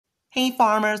Hey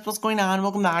farmers, what's going on?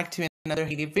 Welcome back to another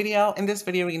video. In this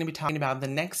video, we're going to be talking about the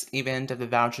next event of the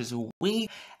Vouchers week,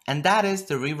 and that is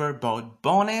the River Boat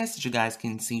bonus, which you guys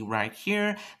can see right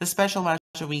here. The special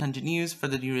voucher week continues. For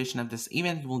the duration of this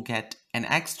event, you will get an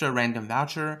extra random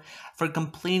voucher for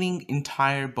completing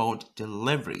entire boat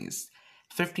deliveries.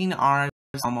 15 hours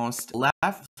almost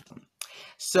left.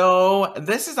 So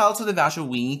this is also the voucher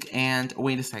week, and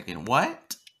wait a second,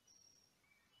 what?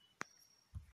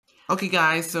 Okay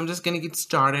guys, so I'm just gonna get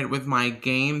started with my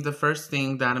game. The first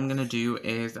thing that I'm gonna do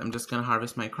is I'm just gonna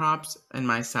harvest my crops and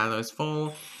my silo is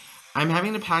full. I'm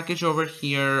having a package over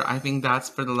here. I think that's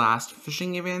for the last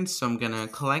fishing event, so I'm gonna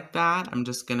collect that. I'm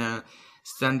just gonna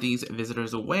send these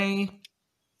visitors away.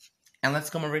 And let's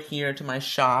come over here to my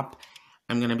shop.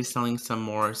 I'm gonna be selling some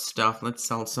more stuff. Let's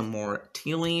sell some more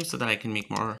tea leaves so that I can make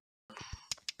more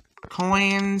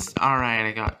coins. Alright,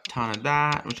 I got a ton of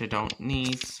that, which I don't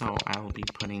need, so I will be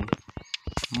putting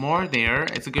more there.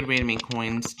 It's a good way to make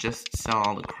coins, just sell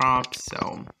all the crops,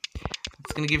 so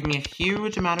it's gonna give me a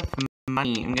huge amount of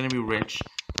money. I'm gonna be rich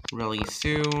really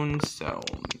soon, so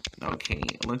okay,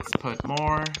 let's put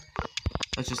more.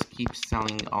 Let's just keep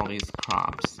selling all these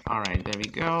crops. Alright, there we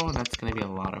go. That's gonna be a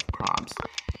lot of crops.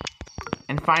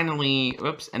 And finally,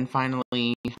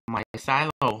 my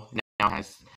silo now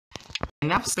has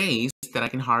enough space that I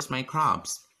can harvest my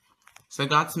crops. So I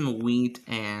got some wheat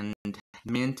and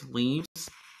mint leaves.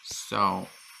 So,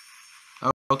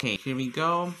 okay, here we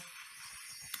go.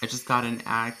 I just got an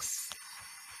axe.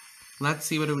 Let's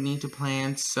see what do we need to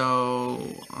plant.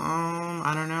 So,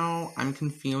 I don't know. I'm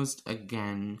confused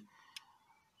again.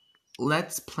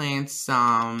 Let's plant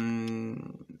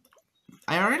some.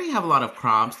 I already have a lot of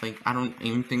crops. Like, I don't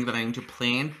even think that I need to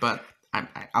plant, but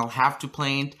I'll have to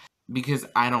plant because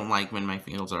I don't like when my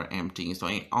fields are empty. So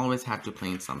I always have to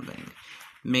plant something.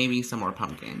 Maybe some more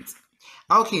pumpkins.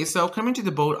 Okay, so coming to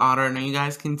the boat order, now you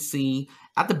guys can see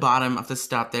at the bottom of the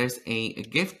stuff there's a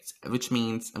gift, which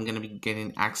means I'm going to be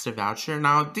getting extra voucher.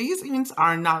 Now, these events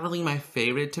are not really my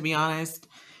favorite, to be honest.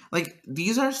 Like,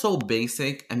 these are so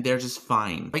basic and they're just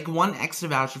fine. Like, one extra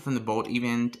voucher from the boat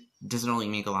event doesn't really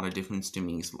make a lot of difference to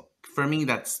me. So for me,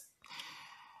 that's...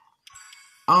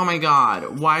 Oh my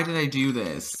god, why did I do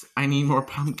this? I need more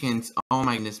pumpkins. Oh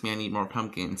my goodness me, I need more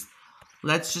pumpkins.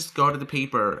 Let's just go to the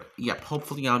paper. Yep,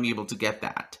 hopefully I'll be able to get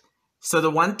that. So the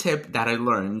one tip that I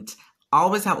learned,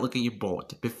 always have a look at your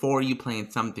boat before you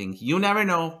plant something. You never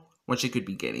know what you could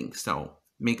be getting, so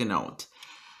make a note.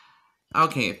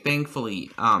 Okay,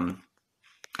 thankfully, I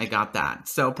got that.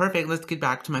 So perfect, let's get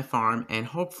back to my farm and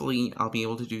hopefully I'll be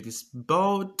able to do this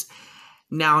boat.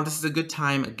 Now, this is a good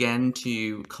time again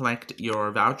to collect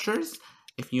your vouchers.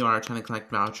 If you are trying to collect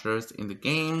vouchers in the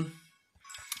game,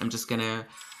 I'm just gonna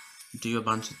do a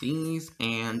bunch of these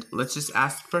and let's just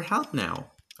ask for help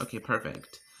now. Okay,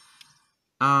 perfect.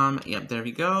 Yep, there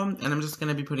we go. And I'm just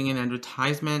gonna be putting in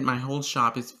advertisement. My whole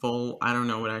shop is full. I don't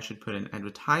know what I should put in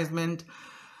advertisement.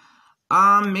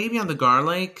 Maybe on the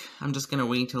garlic. I'm just gonna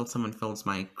wait till someone fills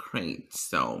my crate.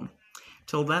 So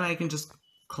till then I can just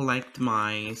collect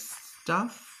my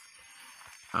stuff.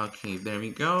 Okay, there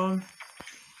we go.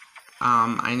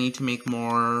 I need to make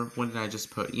more. What did I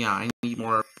just put? Yeah, I need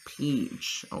more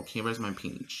peach. Okay, where's my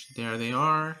peach? There they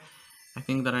are. I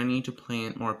think that I need to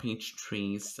plant more peach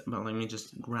trees, but let me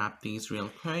just grab these real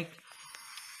quick.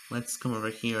 Let's come over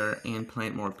here and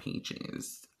plant more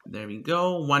peaches. There we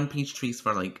go. One peach tree is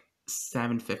for like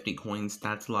 750 coins.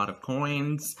 That's a lot of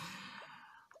coins.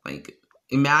 Like,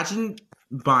 imagine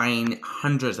buying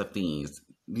hundreds of these.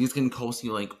 These can cost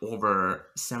you like over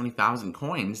 70,000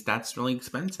 coins. That's really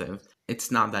expensive.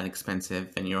 It's not that expensive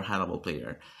when you're a high level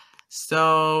player.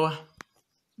 So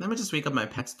let me just wake up my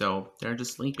pets though. They're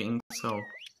just sleeping. So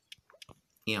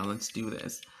yeah, let's do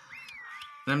this.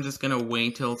 And I'm just gonna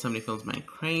wait till somebody fills my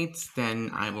crates. Then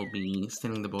I will be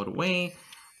sending the boat away.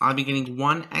 I'll be getting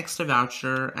one extra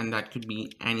voucher and that could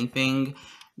be anything.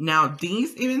 Now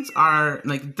these events are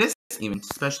like this event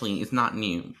especially is not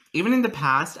new. Even in the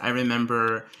past, I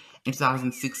remember in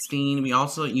 2016, we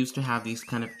also used to have these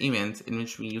kind of events in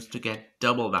which we used to get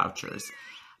double vouchers.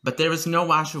 But there was no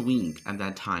voucher week at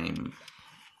that time.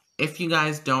 If you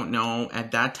guys don't know,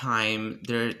 at that time,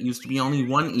 there used to be only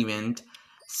one event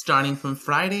starting from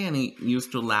Friday and it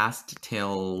used to last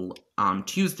till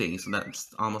Tuesday. So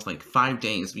that's almost like 5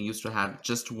 days. We used to have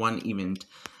just one event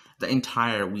the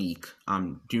entire week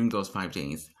during those 5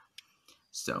 days.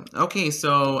 So, okay,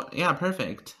 so, yeah,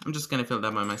 perfect. I'm just gonna fill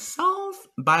that by myself.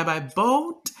 Bye-bye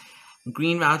boat.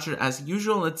 Green voucher as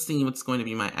usual. Let's see what's going to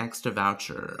be my extra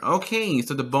voucher. Okay,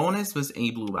 so the bonus was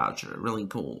a blue voucher. Really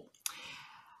cool.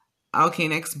 Okay,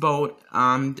 next boat.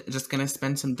 Just gonna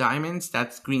spend some diamonds.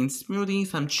 That's green smoothie,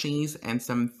 some cheese, and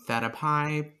some feta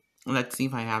pie. Let's see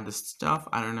if I have the stuff.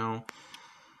 I don't know.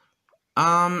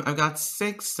 I've got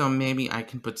 6, so maybe I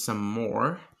can put some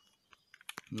more.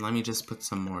 Let me just put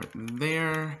some more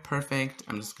there. Perfect.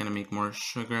 I'm just gonna make more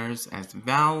sugars as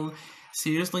well.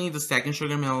 Seriously, the second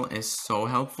sugar mill is so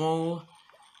helpful.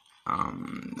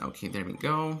 Okay, there we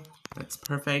go. That's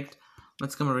perfect.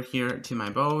 Let's come over here to my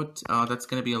boat. That's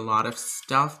gonna be a lot of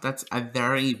stuff. That's a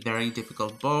very, very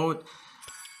difficult boat.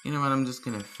 You know what, I'm just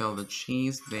gonna fill the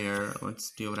cheese there.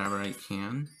 Let's do whatever I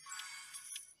can.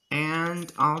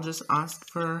 And I'll just ask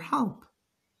for help.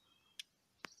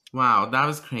 Wow, that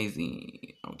was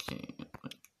crazy. Okay.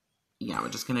 Yeah, we're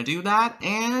just gonna do that,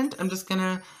 and I'm just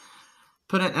gonna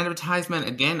put an advertisement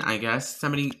again, I guess.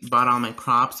 Somebody bought all my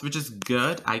crops, which is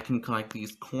good. I can collect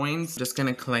these coins. Just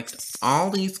gonna collect all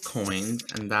these coins,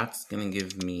 and that's gonna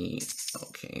give me...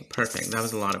 Okay, perfect. That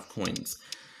was a lot of coins.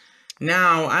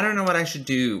 Now, I don't know what I should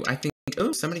do. I think...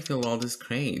 Oh, somebody filled all these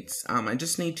crates. I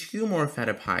just need 2 more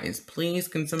feta pies. Please,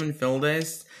 can someone fill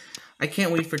this? I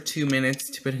can't wait for 2 minutes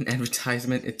to put an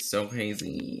advertisement. It's so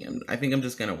crazy. I think I'm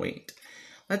just gonna wait.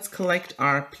 Let's collect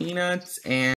our peanuts,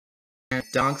 and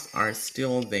dogs are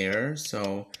still there,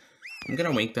 so I'm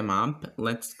gonna wake them up.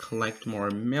 Let's collect more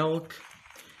milk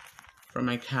for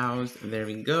my cows. There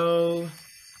we go.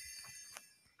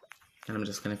 And I'm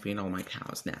just gonna feed all my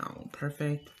cows now.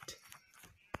 Perfect.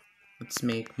 Let's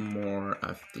make more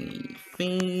of the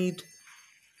feed.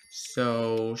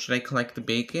 So, should I collect the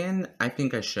bacon? I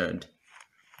think I should.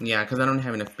 Yeah, because I don't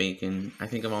have enough bacon. I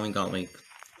think I've only got like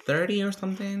 30 or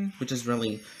something, which is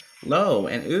really low.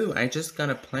 And ooh, I just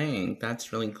got a plank.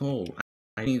 That's really cool.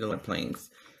 I need a lot of planks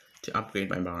to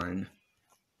upgrade my barn.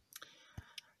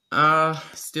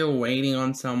 Still waiting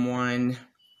on someone.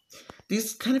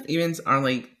 These kind of events are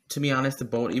like, to be honest, the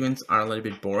boat events are a little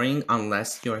bit boring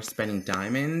unless you're spending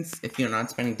diamonds. If you're not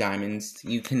spending diamonds,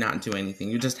 you cannot do anything.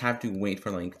 You just have to wait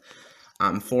for like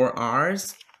 4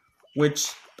 hours, which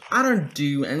I don't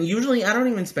do, and usually I don't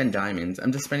even spend diamonds.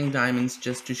 I'm just spending diamonds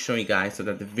just to show you guys so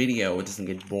that the video doesn't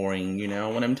get boring, you know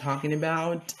what I'm talking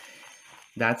about?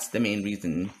 That's the main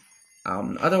reason.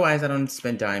 Otherwise I don't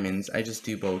spend diamonds, I just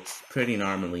do boats pretty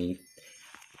normally.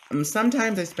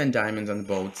 Sometimes I spend diamonds on the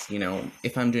boats, you know,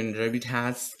 if I'm doing a derby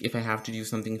task, if I have to do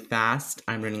something fast,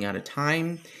 I'm running out of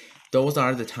time. Those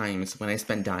are the times when I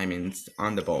spend diamonds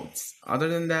on the boats. Other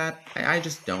than that, I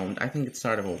just don't. I think it's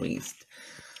sort of a waste.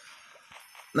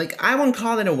 Like, I won't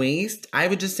call it a waste. I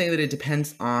would just say that it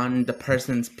depends on the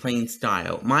person's playing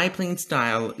style. My playing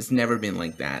style has never been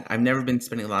like that. I've never been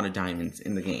spending a lot of diamonds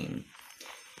in the game.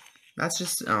 That's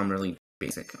just really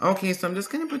basic. Okay, so I'm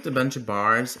just gonna put a bunch of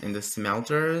bars in the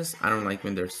smelters. I don't like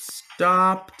when they're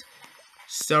stopped.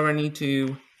 So I need to...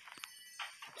 So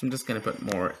I'm just gonna put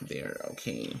more there.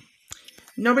 Okay.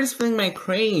 Nobody's filling my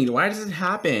crate. Why does it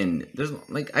happen? There's,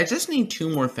 like, I just need 2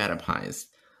 more feta pies.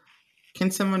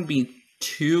 Can someone be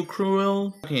too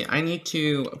cruel? Okay, I need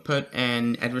to put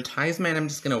an advertisement. I'm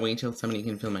just gonna wait till somebody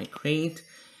can fill my crate.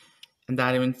 And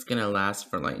that event's gonna last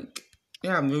for like...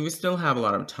 Yeah, we still have a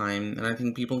lot of time, and I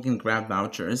think people can grab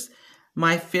vouchers.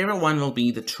 My favorite one will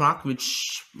be the truck,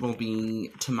 which will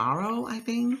be tomorrow, I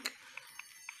think.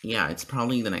 Yeah, it's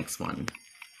probably the next one.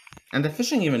 And the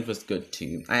fishing event was good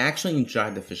too. I actually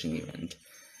enjoyed the fishing event.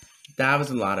 That was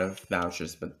a lot of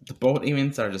vouchers, but the boat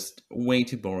events are just way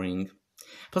too boring.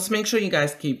 Plus, make sure you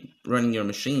guys keep running your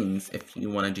machines if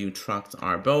you want to do trucks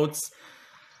or boats.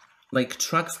 Like,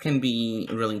 trucks can be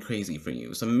really crazy for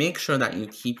you, so make sure that you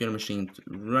keep your machines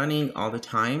running all the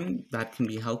time. That can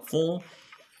be helpful.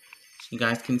 You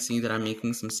guys can see that I'm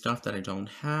making some stuff that I don't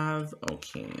have.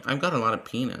 Okay, I've got a lot of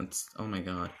peanuts. Oh my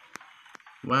god.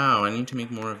 Wow, I need to make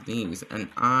more of these. And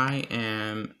I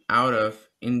am out of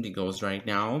indigos right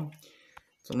now.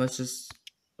 So let's just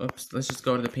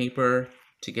go to the paper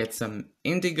to get some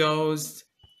indigos.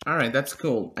 Alright, that's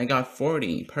cool. I got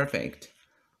 40. Perfect.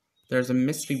 There's a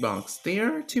mystery box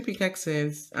there, 2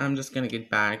 pickaxes. I'm just gonna get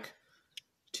back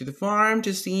to the farm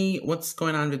to see what's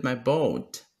going on with my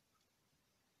boat.